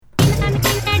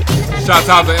Shouts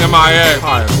out to MIA.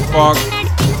 High as fuck.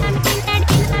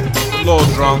 A little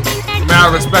drunk. Man, I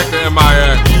respect the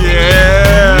MIA.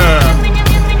 Yeah.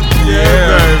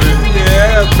 Yeah, baby.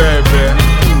 Yeah, baby.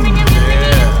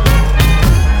 Yeah.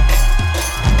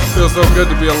 Feels so good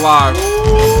to be alive.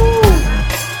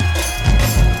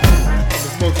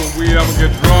 Smoke some weed, I'ma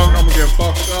get drunk, I'ma get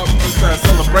fucked up. It's that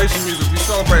celebration music, we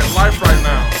celebrate life right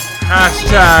now.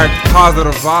 Hashtag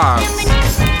positive vibes.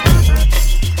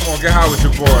 Come on, get high with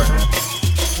your boy.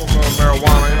 Smoke a little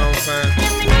marijuana, you know what I'm saying?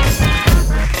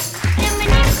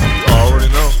 You already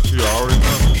know, you already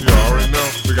know, you already know.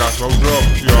 We got smoke dope,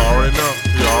 you already know,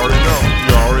 you already know,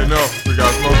 you already know. We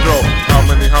got smoke dope. How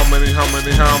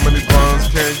many blunts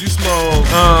can you smoke?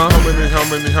 How many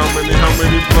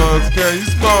blunts can you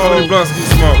smoke? How many blunts can you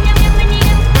smoke?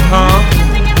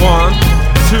 1,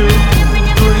 2,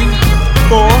 3,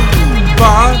 4,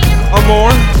 5, or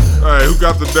more? Hey, who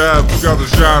got the dab? Who got the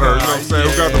shatter? You know what I'm saying?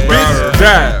 Who got the batter?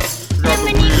 Dab. Who got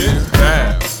the weed?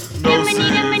 Dab. No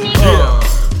seeds.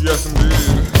 Yes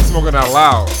indeed. Smoking out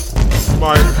loud.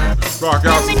 Might rock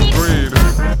out some greed.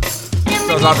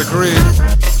 Shouts out to greed.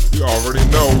 You already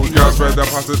know, we gotta spread that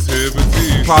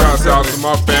positivity. Shouts out to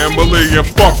my family and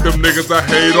fuck them niggas that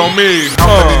hate on me.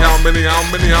 How many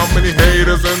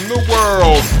haters in the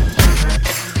world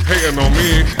hating on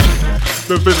me?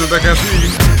 The vision they can't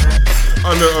see,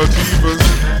 underachievers,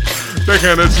 they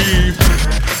can't achieve,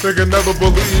 they can never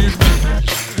believe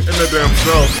in their damn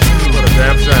self. What a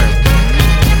damn shame.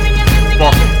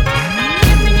 Fuck them.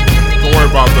 Don't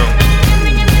worry about them.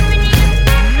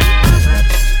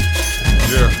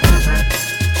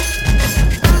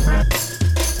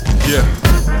 Yeah,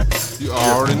 you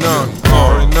already know, you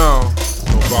already know.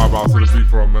 So vibe out to the beat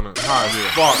for a minute. High as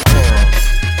fuck.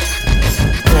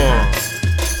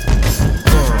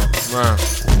 Man,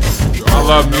 I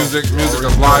love music. Music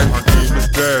is life. Hakim is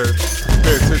dead.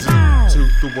 Pay attention to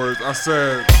the words I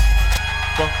said.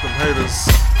 Fuck them haters.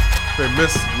 They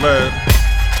misled.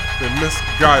 They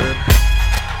misguided.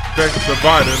 They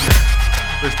divided.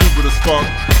 They stupid as fuck.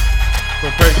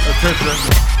 Don't pay attention.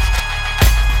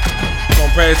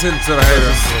 Don't pay attention to the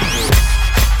haters.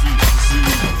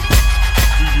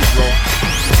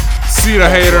 See the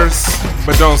haters,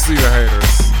 but don't see the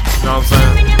haters. You know what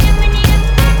I'm saying?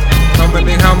 How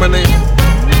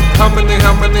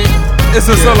many? It's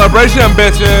a celebration,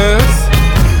 bitches.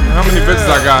 How many bitches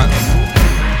I got?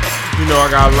 You know I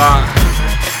got a lot.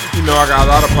 You know I got a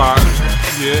lot of pot.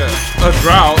 Yeah. A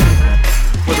drought.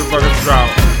 What the fuck is drought?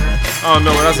 I don't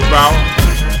know what that's about.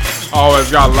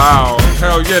 Always got loud.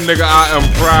 Hell yeah, nigga, I am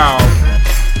proud.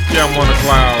 Yeah, I'm on the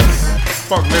clouds.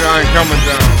 Fuck, nigga, I ain't coming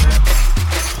down.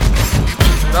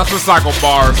 That's recycle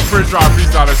bars. Pretty sure I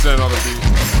freestyle that shit on the beat.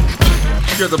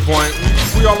 You get the point.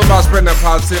 We all about spreading that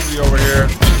positivity over here.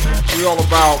 We all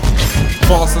about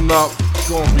bossing up,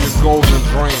 going for your goals and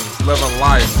dreams, living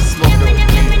life, smoking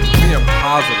weed, being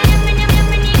positive.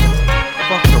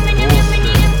 Fuck the bullshit.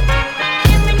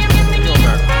 You on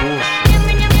that bullshit.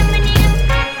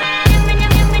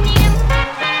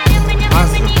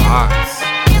 Positive vibes.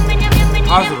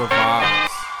 Positive vibes.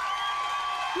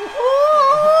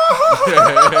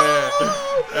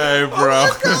 Hey, bro.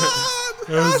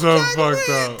 I'm so fucked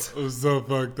up. I'm so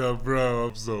fucked up, bro.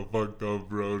 I'm so fucked up,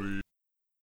 brody.